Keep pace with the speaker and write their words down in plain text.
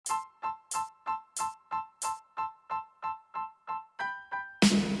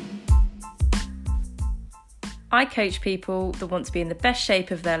I coach people that want to be in the best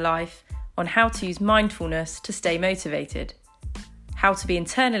shape of their life on how to use mindfulness to stay motivated, how to be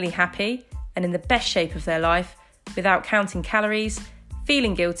internally happy and in the best shape of their life without counting calories,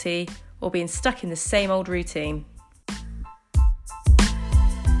 feeling guilty, or being stuck in the same old routine.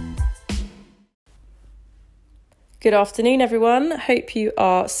 Good afternoon, everyone. Hope you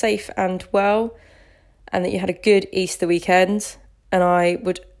are safe and well and that you had a good Easter weekend. And I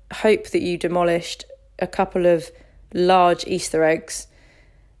would hope that you demolished a couple of large Easter eggs.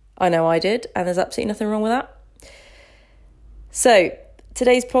 I know I did, and there's absolutely nothing wrong with that. So,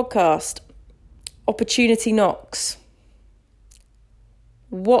 today's podcast, opportunity knocks.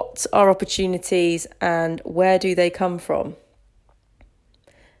 What are opportunities and where do they come from?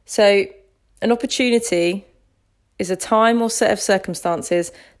 So, an opportunity is a time or set of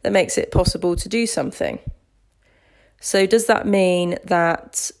circumstances that makes it possible to do something. So does that mean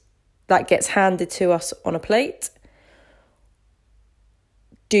that gets handed to us on a plate?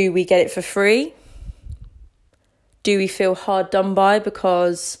 Do we get it for free? Do we feel hard done by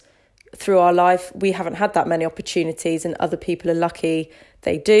because through our life we haven't had that many opportunities and other people are lucky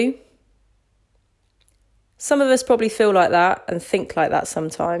they do? Some of us probably feel like that and think like that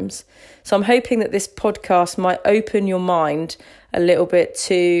sometimes. So I'm hoping that this podcast might open your mind a little bit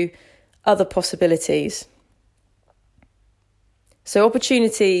to other possibilities. So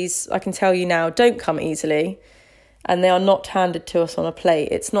opportunities, I can tell you now, don't come easily, and they are not handed to us on a plate.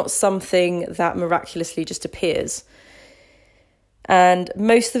 It's not something that miraculously just appears. And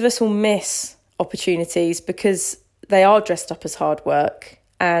most of us will miss opportunities because they are dressed up as hard work,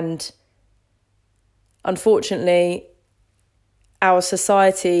 and unfortunately, our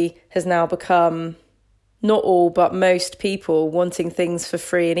society has now become, not all, but most people wanting things for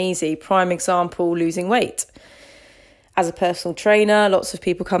free and easy. Prime example, losing weight. As a personal trainer, lots of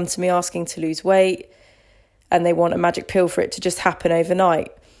people come to me asking to lose weight and they want a magic pill for it to just happen overnight.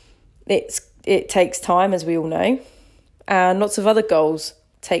 It takes time, as we all know. And lots of other goals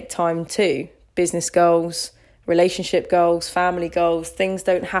take time too. Business goals, relationship goals, family goals. Things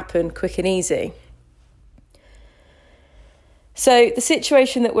don't happen quick and easy. So the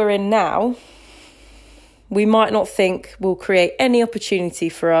situation that we're in now, we might not think will create any opportunity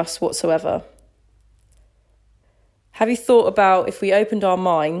for us whatsoever. Have you thought about if we opened our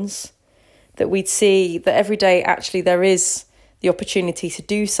minds that we'd see that every day actually there is the opportunity to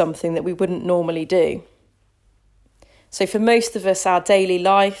do something that we wouldn't normally do? So for most of us, our daily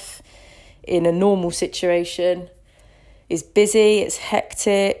life in a normal situation is busy, it's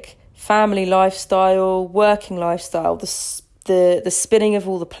hectic, family lifestyle, working lifestyle, the spinning of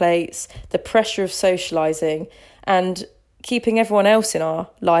all the plates, the pressure of socialising and keeping everyone else in our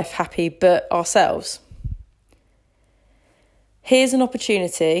life happy but ourselves. Here's an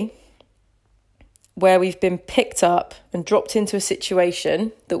opportunity where we've been picked up and dropped into a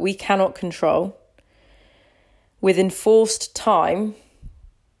situation that we cannot control with enforced time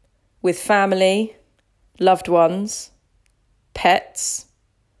with family, loved ones, pets,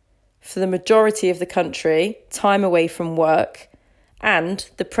 for the majority of the country, time away from work, and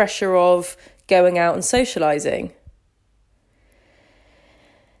the pressure of going out and socialising.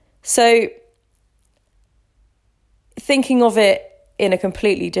 So, thinking of it in a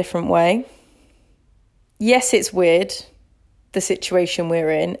completely different way, yes, it's weird, the situation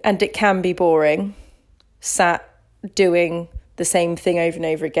we're in, and it can be boring, sat doing the same thing over and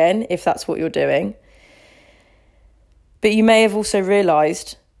over again, if that's what you're doing. But you may have also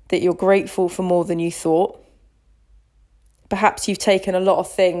realised that you're grateful for more than you thought. Perhaps you've taken a lot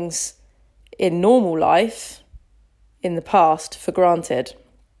of things in normal life in the past for granted.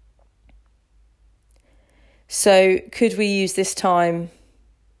 So could we use this time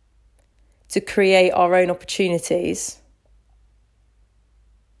to create our own opportunities?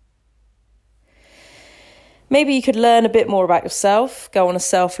 Maybe you could learn a bit more about yourself, go on a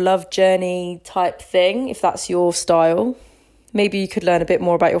self-love journey type thing, if that's your style. Maybe you could learn a bit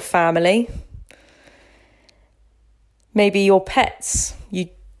more about your family. Maybe your pets, you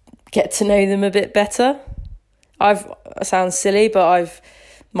get to know them a bit better. It sounds silly, but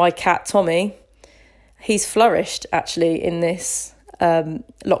my cat Tommy, he's flourished actually in this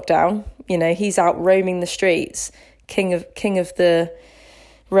lockdown. You know, he's out roaming the streets, king of the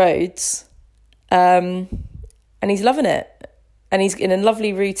roads, and he's loving it. And he's in a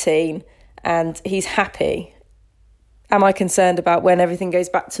lovely routine and he's happy. Am I concerned about when everything goes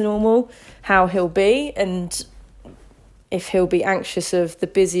back to normal, how he'll be, and if he'll be anxious of the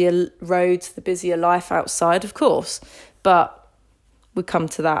busier roads, the busier life outside? Of course, but we'll come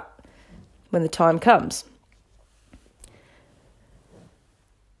to that when the time comes.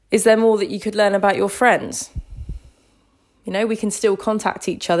 Is there more that you could learn about your friends? You know, we can still contact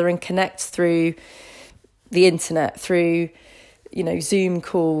each other and connect through the internet, through, you know, Zoom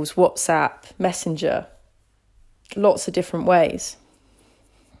calls, WhatsApp, Messenger, lots of different ways.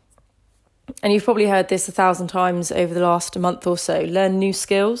 And you've probably heard this 1,000 times over the last month or so, learn new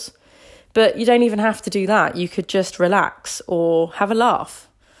skills. But you don't even have to do that. You could just relax or have a laugh.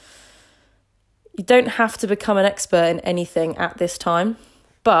 You don't have to become an expert in anything at this time,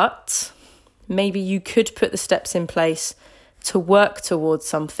 but maybe you could put the steps in place to work towards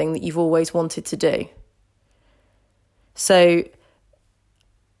something that you've always wanted to do. So,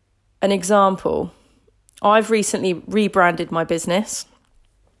 an example, I've recently rebranded my business.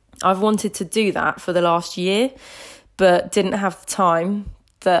 I've wanted to do that for the last year, but didn't have the time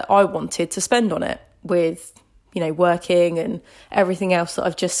that I wanted to spend on it with, you know, working and everything else that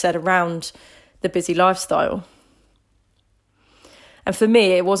I've just said around the busy lifestyle. And for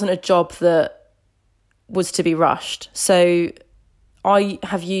me, it wasn't a job that was to be rushed. So I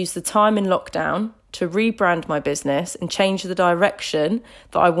have used the time in lockdown to rebrand my business and change the direction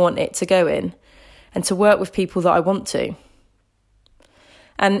that I want it to go in and to work with people that I want to.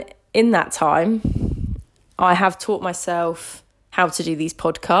 And in that time, I have taught myself how to do these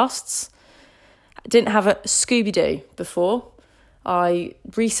podcasts. I didn't have a Scooby-Doo before. I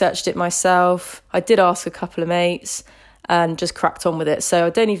researched it myself. I did ask a couple of mates and just cracked on with it. So I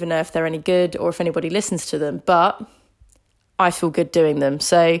don't even know if they're any good or if anybody listens to them, but I feel good doing them.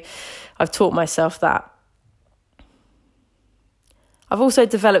 So I've taught myself that. I've also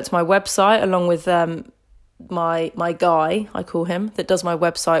developed my website along with my guy, I call him, that does my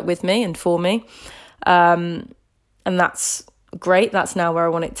website with me and for me. And that's great. That's now where I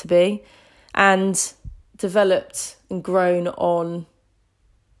want it to be. And developed and grown on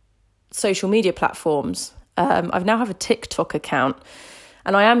social media platforms. I now have a TikTok account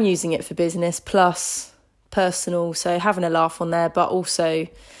and I am using it for business plus personal. So having a laugh on there, but also,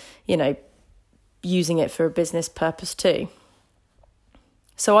 you know, using it for a business purpose too.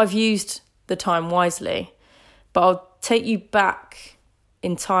 So I've used the time wisely, but I'll take you back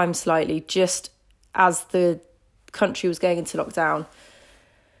in time slightly, just as the country was going into lockdown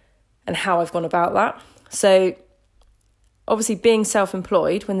and how I've gone about that. So obviously being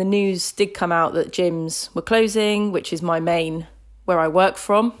self-employed, when the news did come out that gyms were closing, which is where I work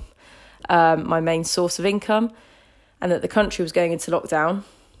from, my main source of income, and that the country was going into lockdown,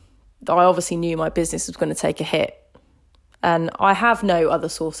 I obviously knew my business was going to take a hit. And I have no other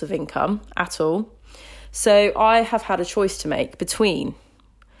source of income at all. So I have had a choice to make between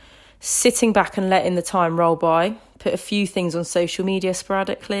sitting back and letting the time roll by, put a few things on social media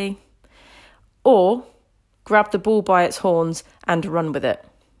sporadically, or grab the bull by its horns and run with it.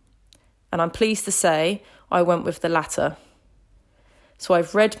 And I'm pleased to say I went with the latter. So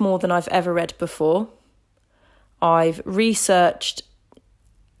I've read more than I've ever read before. I've researched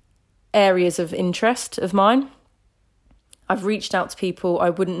areas of interest of mine. I've reached out to people I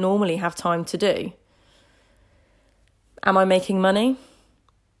wouldn't normally have time to do. Am I making money?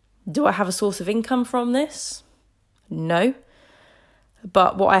 Do I have a source of income from this? No.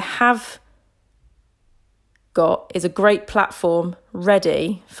 But what I have got is a great platform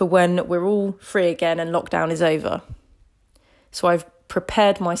ready for when we're all free again and lockdown is over. So I've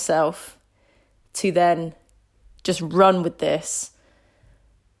prepared myself to then just run with this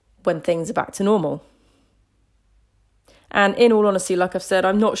when things are back to normal. And in all honesty, like I've said,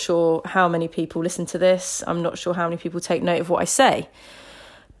 I'm not sure how many people listen to this. I'm not sure how many people take note of what I say.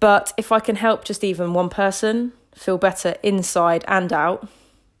 But if I can help just even one person feel better inside and out,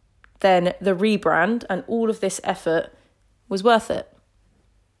 then the rebrand and all of this effort was worth it.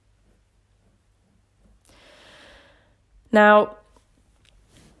 Now,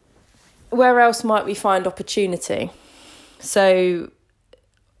 where else might we find opportunity? So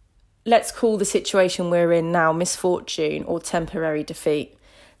let's call the situation we're in now misfortune or temporary defeat.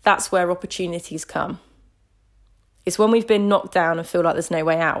 That's where opportunities come. It's when we've been knocked down and feel like there's no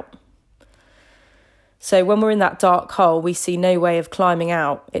way out. So when we're in that dark hole, we see no way of climbing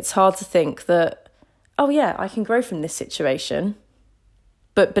out. It's hard to think that, oh yeah, I can grow from this situation.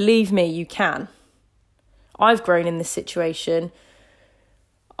 But believe me, you can. I've grown in this situation.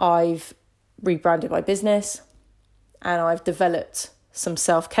 I've rebranded my business and I've developed some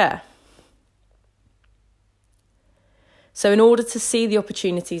self-care. So in order to see the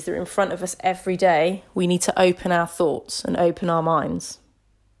opportunities that are in front of us every day, we need to open our thoughts and open our minds.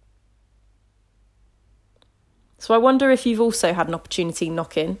 So I wonder if you've also had an opportunity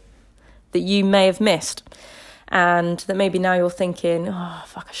knocking that you may have missed and that maybe now you're thinking, oh,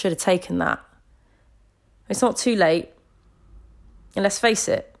 fuck, I should have taken that. It's not too late. And let's face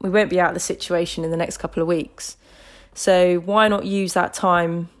it, we won't be out of the situation in the next couple of weeks. So why not use that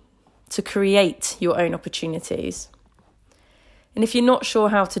time to create your own opportunities? And if you're not sure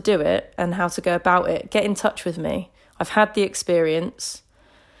how to do it and how to go about it, get in touch with me. I've had the experience,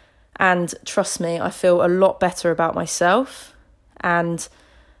 and trust me, I feel a lot better about myself and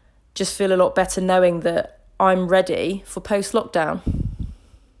just feel a lot better knowing that I'm ready for post-lockdown.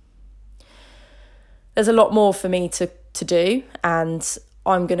 There's a lot more for me to do, and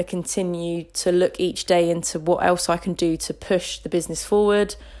I'm going to continue to look each day into what else I can do to push the business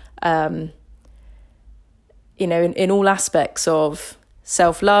forward, in all aspects of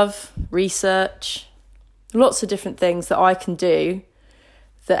self-love, research, lots of different things that I can do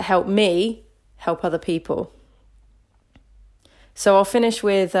that help me help other people. So I'll finish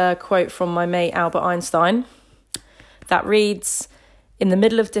with a quote from my mate Albert Einstein that reads, "In the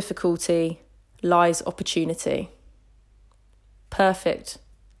middle of difficulty lies opportunity." Perfect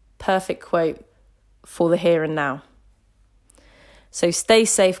quote for the here and now. So stay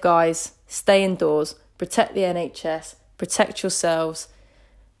safe, guys. Stay indoors. Protect the NHS. Protect yourselves.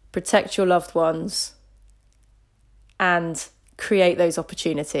 Protect your loved ones. And create those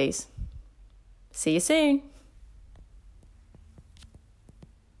opportunities. See you soon.